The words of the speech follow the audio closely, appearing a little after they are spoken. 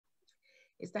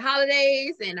it's the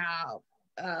holidays, and I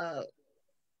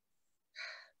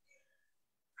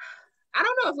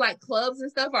don't know if like clubs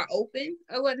and stuff are open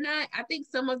or whatnot. I think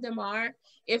some of them are.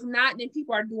 If not, then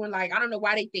people are doing like, I don't know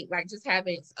why they think like just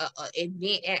having a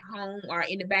event at home or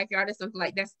in the backyard or something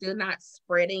like that's still not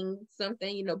spreading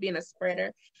something, you know, being a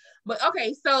spreader. But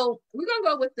okay, so we're gonna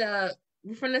go with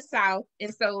from the South.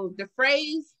 And so the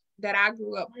phrase that I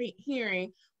grew up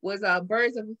hearing was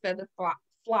birds of a feather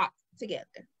flock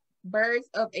together. Birds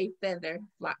of a feather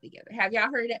flock together. Have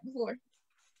y'all heard that before?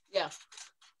 Yeah.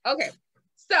 Okay,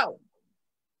 so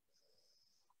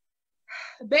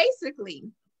basically,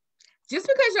 just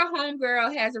because your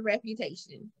homegirl has a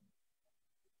reputation,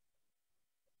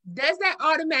 does that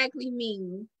automatically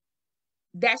mean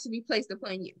that should be placed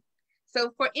upon you?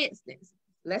 So for instance,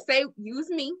 let's say use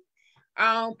me.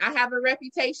 I have a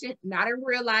reputation, not in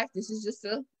real life. This is just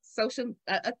a social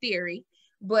a theory,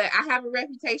 but I have a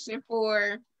reputation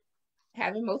for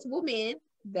having multiple men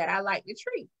that I like to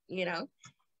treat, you know.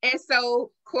 And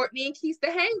so Cortney and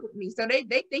Kesta hang with me. So they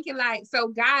thinking like, so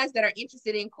guys that are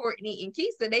interested in Cortney and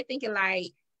Kesta, they thinking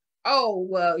like, oh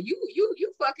well, you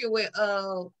fucking with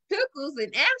Pickles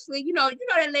and Ashley, you know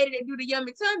that lady that do the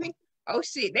yummy tummy. Oh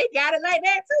shit, they got it like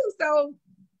that too. So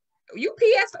y'all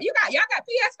got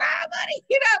PS5 money,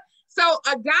 you know. So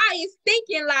a guy is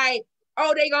thinking like,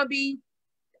 oh,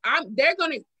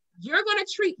 you're gonna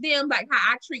treat them like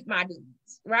how I treat my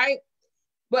dudes, right?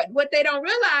 But what they don't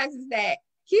realize is that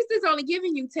Kesta's only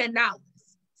giving you $10,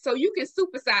 so you can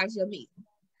supersize your meal.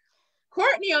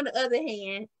 Cortney, on the other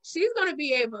hand, she's gonna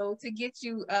be able to get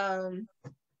you her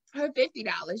 $50.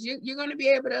 You're gonna be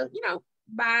able to, you know,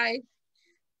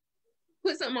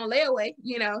 put something on layaway,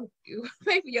 you know, you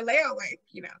pay for your layaway,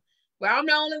 you know. Well, I'm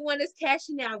the only one that's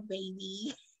cashing out,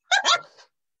 baby.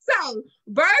 So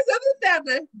birds of a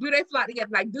feather, do they flock together?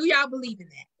 Like, do y'all believe in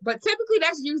that? But typically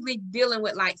that's usually dealing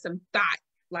with like some thought,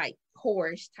 like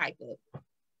whorish type of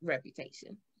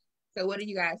reputation. So what do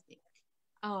you guys think?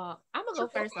 I'm gonna go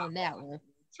first on that one.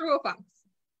 True or false?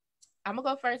 I'm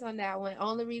gonna go first on that one.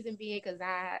 Only reason being because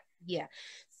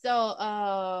So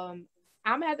I'm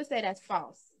gonna have to say that's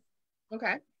false.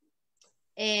 Okay.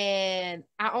 And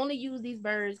I only use these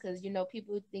birds because, you know,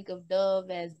 people think of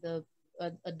dove as a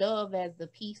dove as the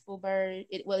peaceful bird.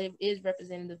 It is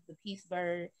representative of the peace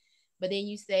bird. But then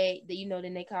you say that, you know,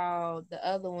 then they call the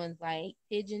other ones like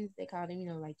pigeons. They call them, you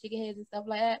know, like chicken heads and stuff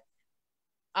like that.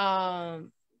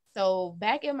 So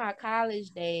back in my college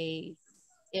days,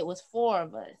 it was 4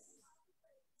 of us.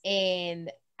 And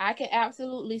I can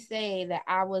absolutely say that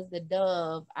I was the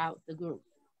dove out the group.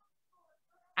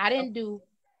 I didn't do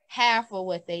half of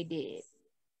what they did.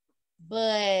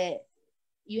 But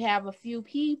you have a few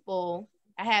people.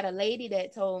 I had a lady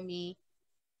that told me,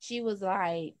 she was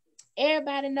like,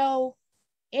 everybody know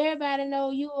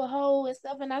you a hoe and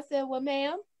stuff. And I said, well,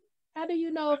 ma'am, how do you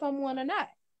know if I'm one or not?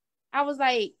 I was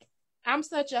like, I'm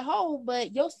such a hoe,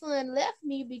 but your son left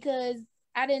me because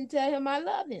I didn't tell him I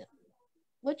love him.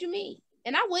 What you mean?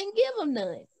 And I wouldn't give him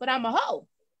none, but I'm a hoe.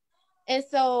 And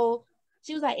so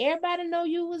she was like, everybody know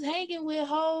you was hanging with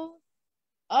hoes.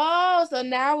 Oh, so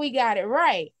now we got it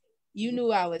right. You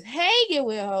knew I was hanging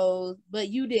with hoes, but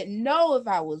you didn't know if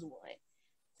I was one.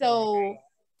 So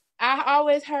I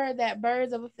always heard that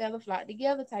birds of a feather flock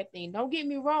together type thing. Don't get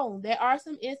me wrong. There are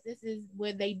some instances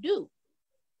where they do.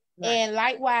 Right. And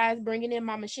likewise, bringing in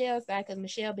my Michelle side, because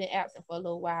Michelle been absent for a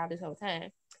little while this whole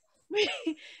time.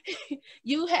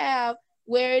 You have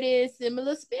where it is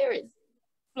similar spirits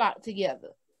flock together.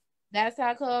 That's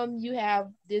how come you have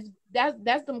this.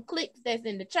 That's them cliques that's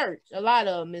in the church. A lot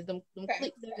of them is them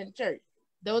cliques that's in the church.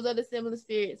 Those are the similar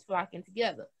spirits flocking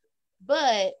together.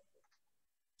 But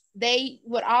they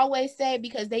would always say,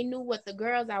 because they knew what the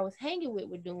girls I was hanging with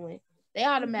were doing, they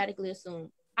automatically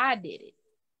assumed I did it.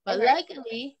 But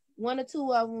luckily, 1 or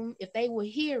 2 of them, if they would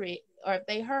hear it or if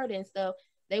they heard it and stuff,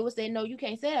 they would say, no, you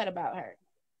can't say that about her.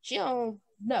 She don't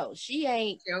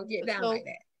get down like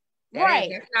that. Right.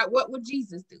 That's not what would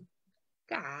Jesus do.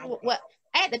 God. Well,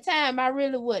 at the time, I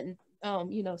really wasn't,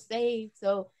 saved.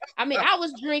 So, I mean, I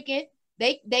was drinking.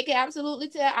 They can absolutely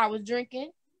tell I was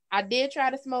drinking. I did try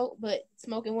to smoke, but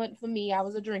smoking wasn't for me. I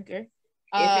was a drinker.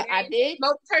 I did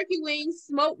smoke turkey wings,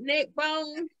 smoke neck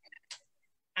bone.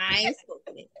 I ain't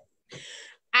smoking it.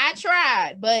 I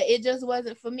tried, but it just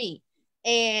wasn't for me.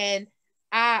 And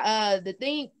the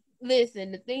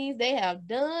things they have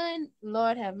done,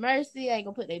 Lord have mercy. I ain't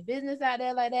gonna put their business out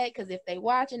there like that, because if they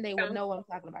watching, they will know I'm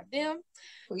talking about them.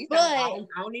 But I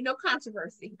don't need no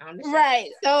controversy on the show. Right.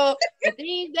 So the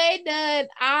things they done,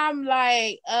 I'm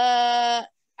like,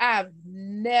 I've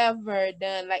never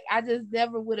done, like, I just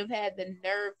never would have had the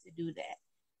nerve to do that.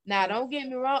 Now, don't get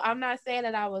me wrong. I'm not saying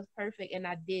that I was perfect and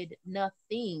I did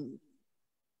nothing.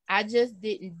 I just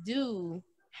didn't do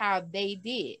how they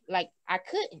did. Like, I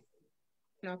couldn't.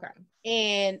 Okay.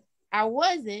 And I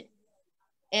wasn't,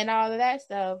 and all of that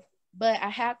stuff. But I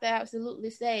have to absolutely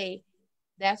say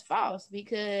that's false,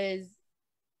 because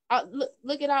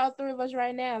look at all three of us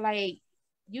right now. Like,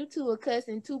 you two are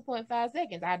cussing 2.5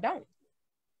 seconds. I don't.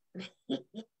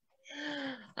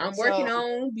 I'm working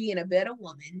on being a better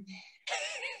woman.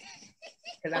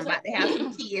 Because I'm about to have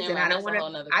some kids, and I don't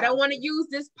want to use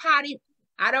this potty.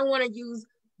 I don't want to use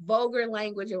vulgar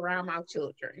language around my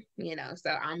children. So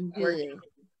I'm working.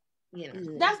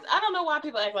 I don't know why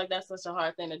people act like that's such a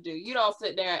hard thing to do. You don't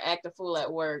sit there and act a fool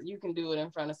at work. You can do it in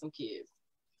front of some kids.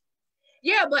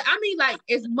 Yeah, but I mean, like,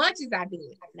 as much as I do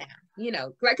it now,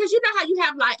 like, because you know how you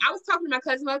have, like, I was talking to my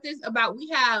cousin about this,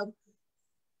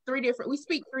 we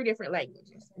speak three different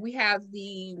languages. We have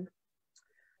the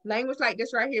language like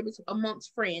this right here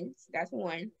amongst friends. That's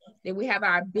one. Then we have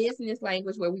our business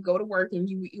language where we go to work and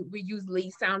we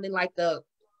usually sounding like the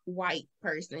white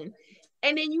person.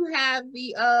 And then you have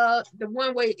the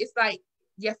one where it's like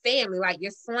your family, like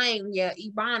your slang, your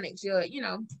ebonics, your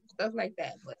stuff like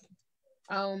that. But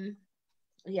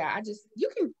yeah, you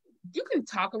can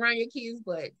talk around your kids,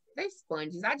 but they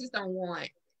sponges. I just don't want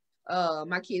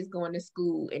my kids going to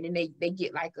school and then they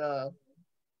get like a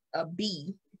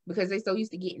B because they're so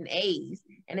used to getting A's,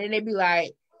 and then they be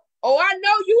like, "Oh, I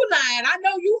know you lying. I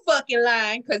know you fucking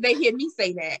lying," because they hear me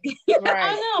say that. Right.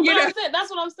 I know, but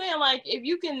that's what I'm saying. Like, if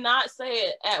you cannot say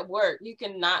it at work, you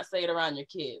cannot say it around your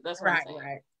kids. That's what I'm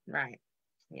saying. Right.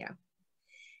 Yeah.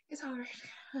 It's hard.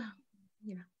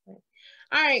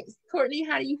 All right, Cortney,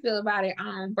 how do you feel about it?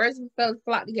 Birds and feathers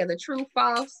flock together. True,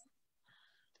 false?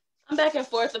 I'm back and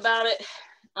forth about it.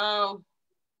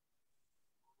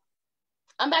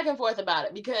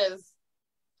 Because,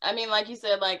 I mean, like you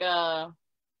said, like,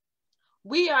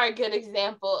 we are a good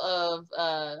example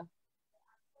of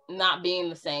not being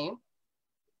the same.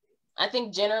 I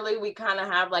think generally we kind of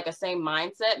have like a same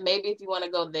mindset, maybe if you want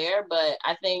to go there, but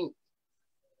I think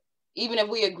even if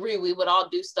we agree, we would all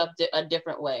do stuff a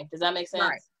different way. Does that make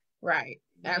sense? Right.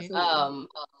 Absolutely.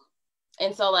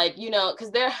 And so, like,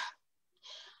 because they're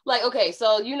like, okay,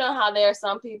 so you know how there are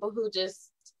some people who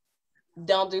just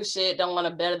don't do shit, don't want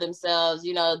to better themselves.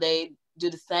 They do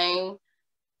the same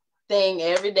thing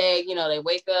every day. They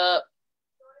wake up,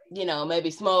 maybe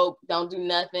smoke, don't do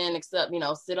nothing except,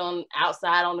 sit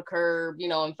outside on the curb,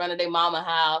 in front of their mama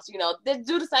house, they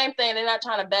do the same thing. They're not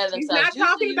trying to better themselves. She's not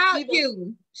talking about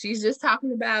you. She's just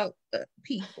talking about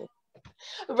people.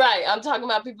 Right. I'm talking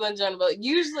about people in general. But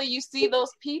usually you see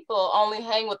those people only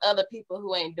hang with other people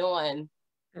who ain't doing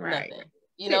nothing.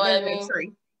 You know what I mean?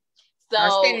 So,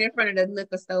 or standing in front of the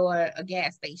liquor store or a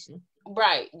gas station.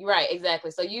 Right,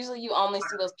 exactly. So usually you only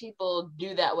see those people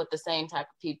do that with the same type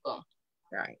of people.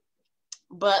 Right.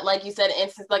 But like you said,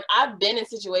 instance, like I've been in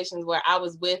situations where I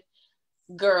was with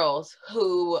girls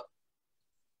who,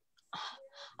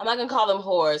 I'm not gonna call them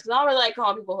whores, because I don't really like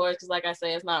calling people whores, because like I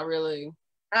say, it's not really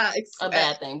a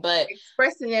bad thing. But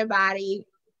expressing their body,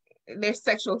 their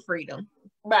sexual freedom.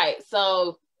 Right.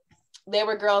 So there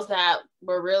were girls that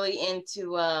were really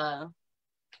into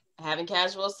having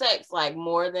casual sex, like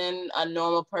more than a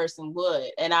normal person would.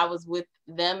 And I was with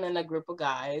them in a group of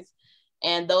guys.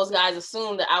 And those guys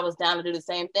assumed that I was down to do the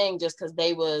same thing just because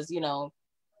they was,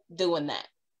 doing that.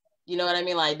 You know what I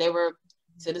mean? Like they were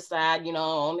to the side,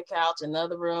 on the couch in the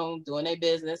other room doing their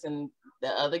business. And the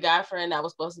other guy friend that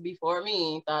was supposed to be for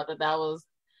me thought that was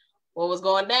what was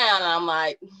going down. And I'm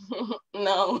like,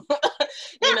 no,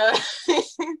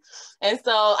 And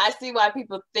so I see why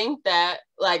people think that,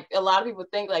 like a lot of people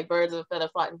think like birds of a feather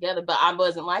flock together, but I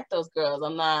wasn't like those girls.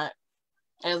 I'm not,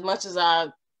 as much as I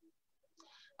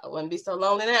wouldn't be so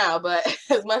lonely now, but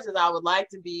as much as I would like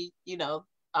to be,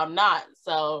 I'm not.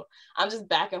 So I'm just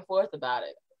back and forth about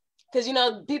it. Because,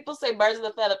 people say birds of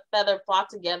a feather flock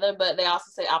together, but they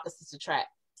also say opposites attract.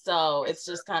 So it's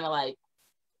just kind of like,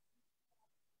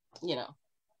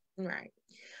 Right.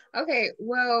 Okay.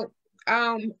 Well,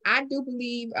 I do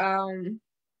believe,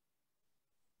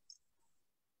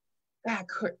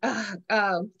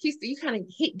 Kesta, you kind of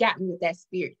got me with that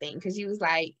spirit thing, because you was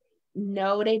like,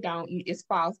 no, they don't. It's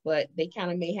false, but they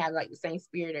kind of may have like the same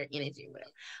spirit or energy or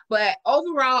whatever. But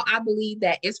overall, I believe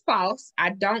that it's false.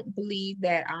 I don't believe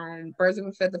that birds of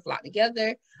a feather flock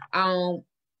together. 9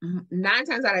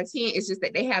 times out of 10, it's just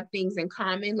that they have things in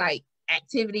common, like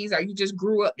activities, or you just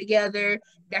grew up together.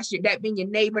 That being your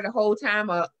neighbor the whole time,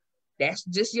 or that's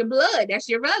just your blood. That's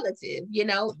your relative.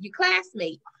 Your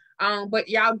classmate. But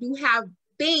y'all do have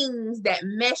things that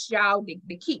mesh y'all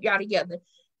to keep y'all together.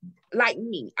 like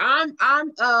me. Y'all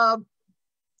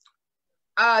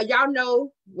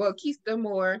know, well, Kesta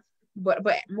more, but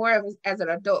more of as an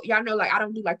adult, y'all know, like I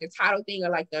don't do like the title thing or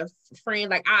like the friend,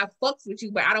 like I fucks with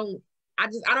you, but I don't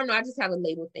know, I just have a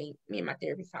label thing. Me and my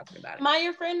therapist talking about it. Am I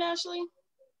your friend, Ashley?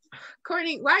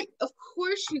 Cortney, right? Of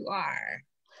course you are.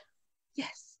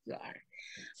 Yes, you are.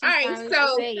 All right,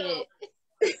 so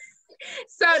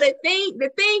so the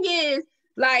thing is,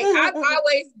 like, I've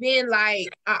always been like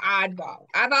an oddball.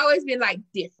 I've always been like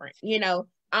different, you know.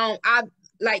 I've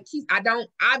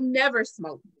never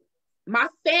smoked. My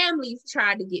family's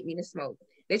tried to get me to smoke.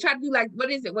 They try to do like,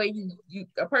 what is it where you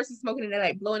a person smoking and they're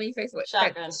like blowing in your face? What?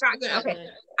 Shotgun. Okay.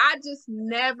 I just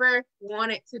never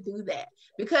wanted to do that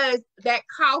because that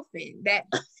coughing, that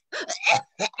like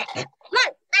that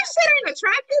shit ain't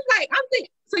attractive. Like I'm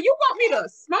thinking, so you want me to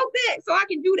smoke that so I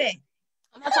can do that?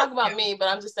 I'm not talking about me, but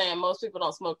I'm just saying most people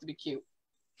don't smoke to be cute.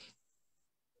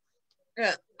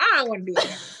 I don't want to do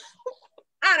that.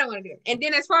 I don't want to do it. And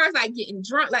then as far as like getting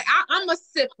drunk, like I'm a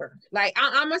sipper. Like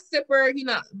I'm a sipper, you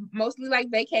know, mostly like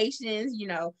vacations, you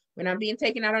know, when I'm being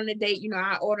taken out on a date, you know,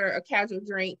 I order a casual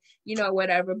drink, you know,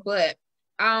 whatever. But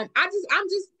I'm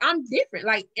different.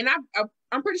 Like, and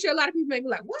I'm pretty sure a lot of people may be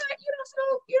like, what? You don't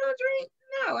smoke? You don't drink?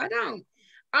 No, I don't.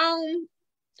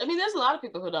 I mean, there's a lot of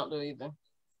people who don't do either.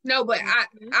 No, but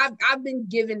I've been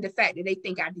given the fact that they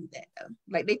think I do that though.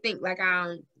 Like they think like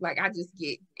I just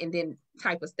get and then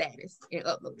type a status and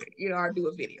upload it, you know, or do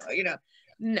a video, you know.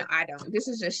 No, I don't. This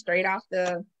is just straight off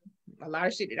a lot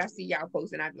of shit that I see y'all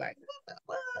posting. I'd be like,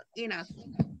 what? You know.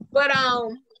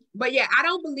 But yeah, I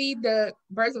don't believe the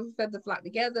birds of a feather flock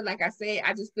together. Like I said,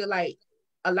 I just feel like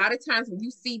a lot of times when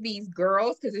you see these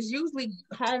girls, because it's usually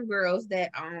homegirls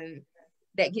that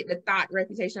get the thought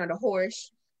reputation or the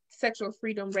horse sexual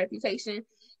freedom reputation,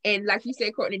 and like you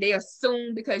said, Cortney, they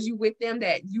assume because you with them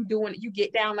that you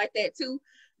get down like that too.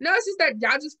 No, it's just that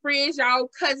y'all just friends, y'all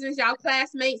cousins, y'all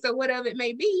classmates, or whatever it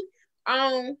may be.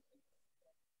 So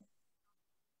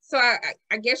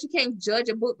I guess you can't judge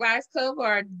a book by its cover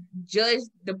or judge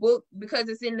the book because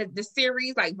it's in the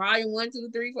series, like volume 1,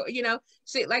 2, 3, 4, you know,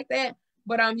 shit like that.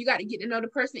 But you got to get to know the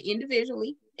person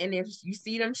individually, and if you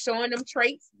see them showing them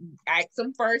traits, ask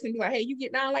them first and be like, hey, you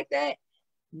get down like that?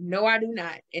 No, I do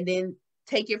not. And then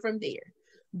take it from there.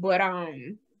 But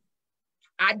I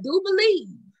do believe,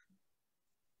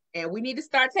 and we need to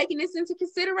start taking this into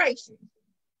consideration,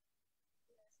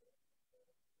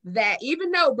 that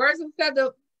even though birds of a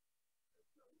feather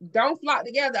don't flock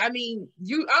together, I mean,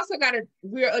 you also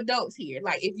we're adults here.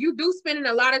 Like if you do spending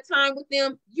a lot of time with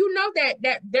them, you know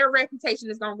that their reputation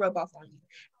is gonna rub off on you.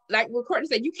 Like what Cortney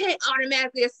said, you can't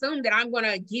automatically assume that I'm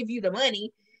gonna give you the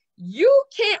money. You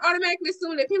can't automatically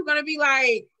assume that people are going to be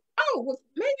like, oh, well,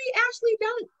 maybe Ashley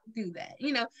don't do that.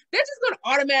 You know, they're just going to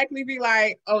automatically be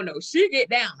like, oh, no, she get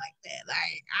down like that.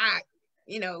 Like,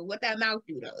 you know, what that mouth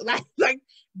do though? Like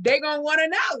they're going to want to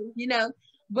know, you know.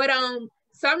 But,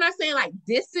 so I'm not saying like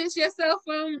distance yourself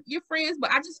from your friends, but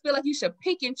I just feel like you should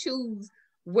pick and choose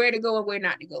where to go and where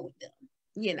not to go with them,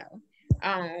 you know.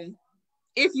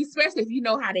 Especially if you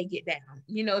know how they get down.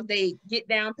 You know, if they get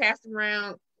down, pass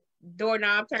around,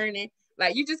 doorknob turning,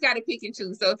 like you just got to pick and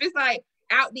choose. So if it's like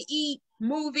out to eat,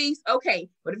 movies, okay,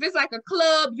 but if it's like a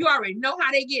club, you already know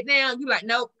how they get down. You like,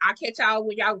 nope, I'll catch y'all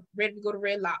when y'all ready to go to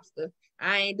Red Lobster.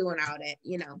 I ain't doing all that,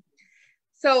 you know.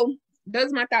 So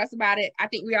those are my thoughts about it. I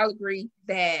think we all agree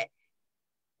that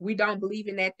we don't believe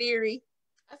in that theory.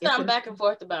 I'm back and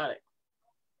forth about it.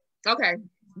 Okay,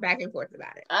 back and forth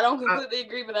about it. I don't completely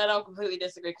agree, but I don't completely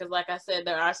disagree because, like I said,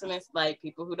 there are some like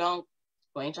people who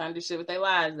ain't trying to do shit with their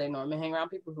lives. They normally hang around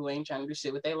people who ain't trying to do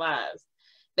shit with their lives.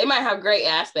 They might have great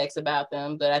aspects about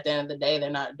them, but at the end of the day, they're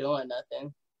not doing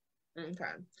nothing.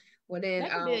 Okay. Well then,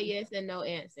 that could be a yes and no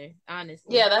answer,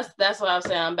 honestly. Yeah, that's what I was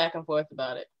saying. I'm back and forth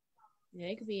about it. Yeah,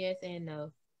 it could be yes and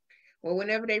no. Well,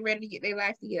 whenever they're ready to get their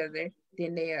life together,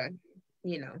 then they are,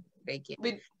 you know, they can.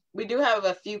 We do have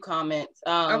a few comments.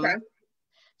 Okay.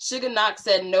 Sugar Knox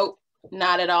said nope,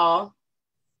 not at all.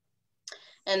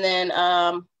 And then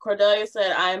Cordelia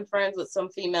said, I am friends with some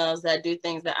females that do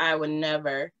things that I would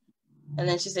never. And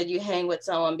then she said, you hang with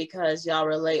someone because y'all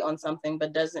relate on something,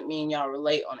 but doesn't mean y'all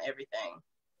relate on everything.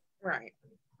 Right.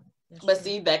 But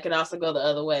see, that could also go the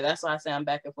other way. That's why I say I'm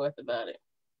back and forth about it.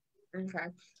 Okay.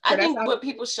 So I think what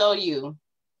people show you.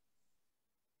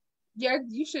 Yeah,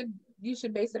 you should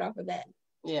base it off of that.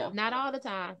 Yeah. Not all the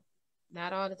time.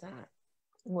 Not all the time.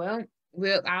 Well,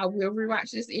 I will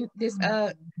rewatch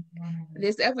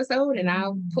this episode and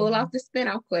I'll pull off the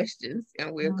spin-off questions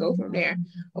and we'll go from there.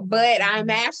 But I'm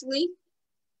Ashley.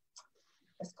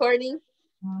 That's Cortney.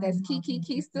 That's Keke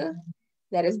Kesta.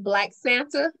 That is Black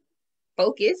Santa.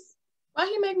 Focus. Why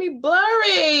he make me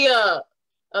blurry?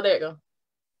 Oh, there you go.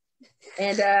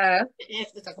 And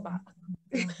Yes, to talk about.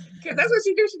 because that's what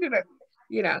she do. She do that,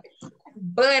 you know.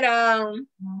 But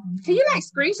can you like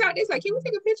screenshot this? Like, can we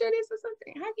take a picture of this or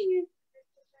something? How can you?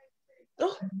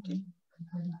 Oh,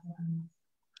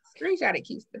 Screenshot it,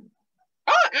 Kesta.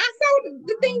 Oh, I saw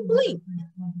the thing blink.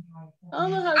 I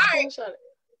don't know how to screenshot it.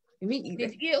 Me either.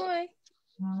 Did you get one?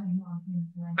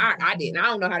 I didn't. I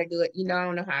don't know how to do it. You know, I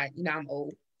don't know how. You know, I'm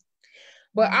old.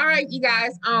 But all right, you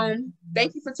guys.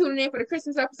 Thank you for tuning in for the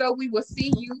Christmas episode. We will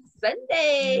see you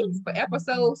Sunday for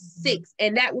episode 6,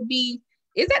 and that would be.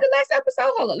 Is that the last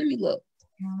episode? Hold on, let me look.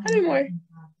 How many more?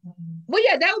 Well,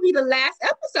 yeah, that would be the last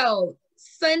episode.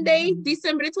 Sunday,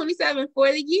 December the 27th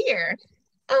for the year.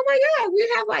 Oh my God,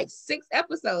 we have like 6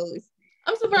 episodes.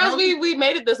 I'm surprised we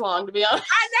made it this long, to be honest.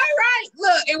 I know, right?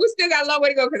 Look, and we still got a long way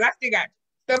to go because I still got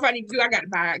stuff I need to do. I gotta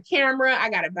buy a camera. I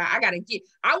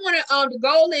want to the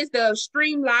goal is to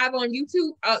stream live on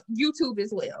YouTube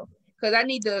as well. Because I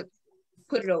need to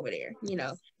put it over there, you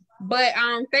know. But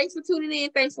thanks for tuning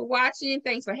in, thanks for watching,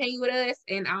 thanks for hanging with us.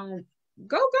 And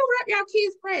go wrap y'all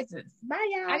kids' presents. Bye,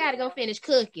 y'all. I gotta go finish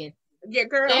cooking. Yeah,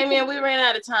 girl. Damien, we ran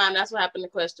out of time. That's what happened to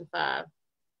question 5.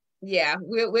 Yeah,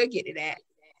 we'll get to that.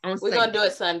 We're gonna do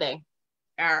it Sunday.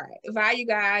 All right. Bye, you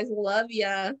guys. Love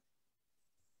ya.